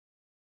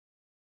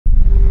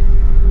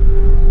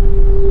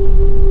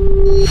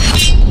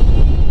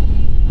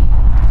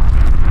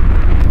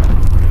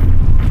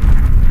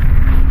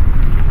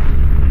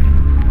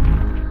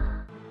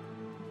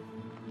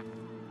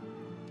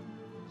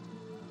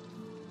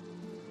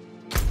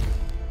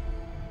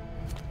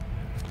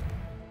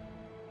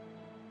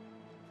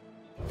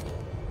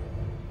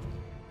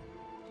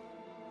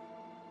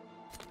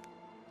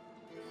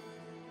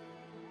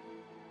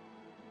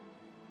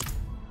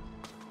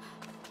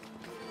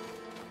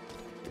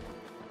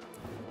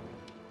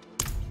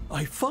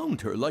I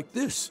found her like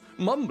this,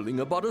 mumbling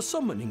about a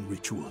summoning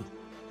ritual.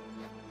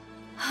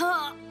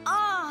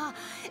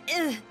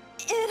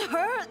 It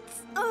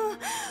hurts.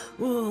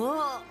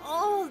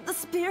 The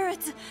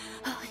spirit.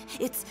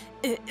 It's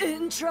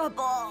in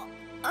trouble.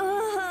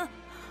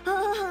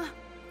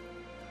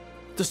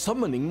 The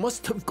summoning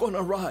must have gone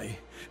awry,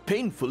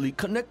 painfully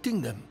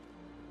connecting them.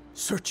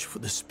 Search for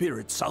the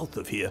spirit south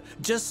of here,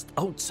 just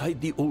outside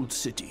the old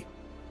city.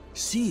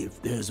 See if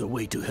there's a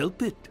way to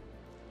help it.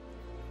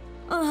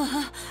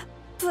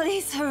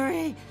 Please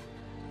hurry.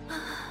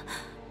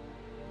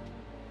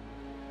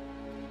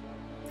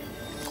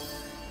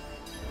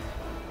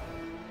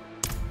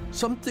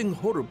 Something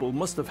horrible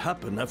must have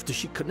happened after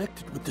she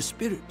connected with the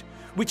spirit,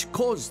 which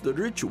caused the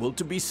ritual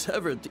to be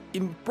severed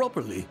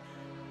improperly.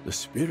 The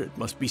spirit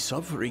must be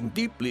suffering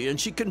deeply, and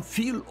she can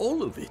feel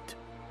all of it.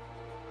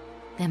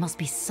 There must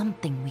be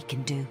something we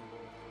can do.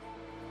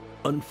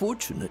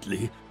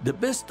 Unfortunately, the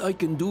best I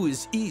can do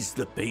is ease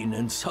the pain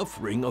and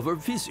suffering of her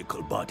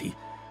physical body.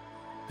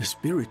 The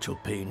spiritual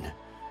pain,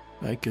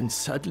 I can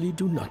sadly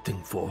do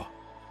nothing for.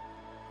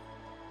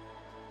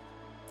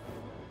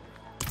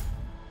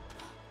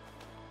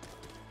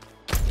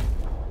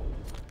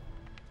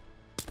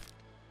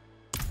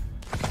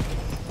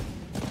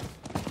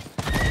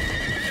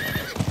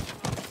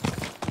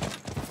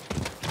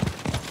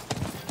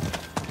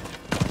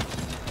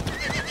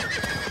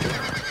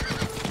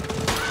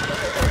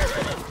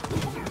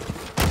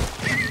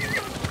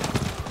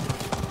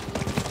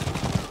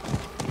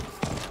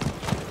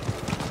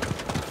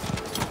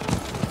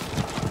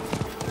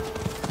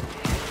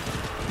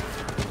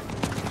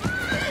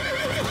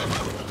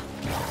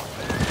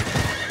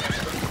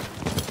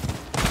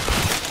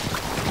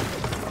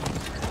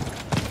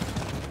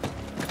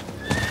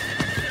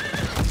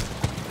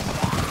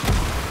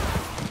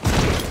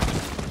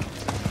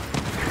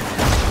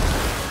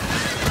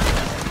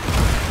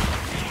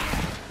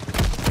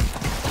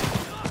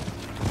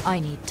 I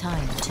need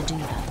time to do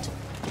that.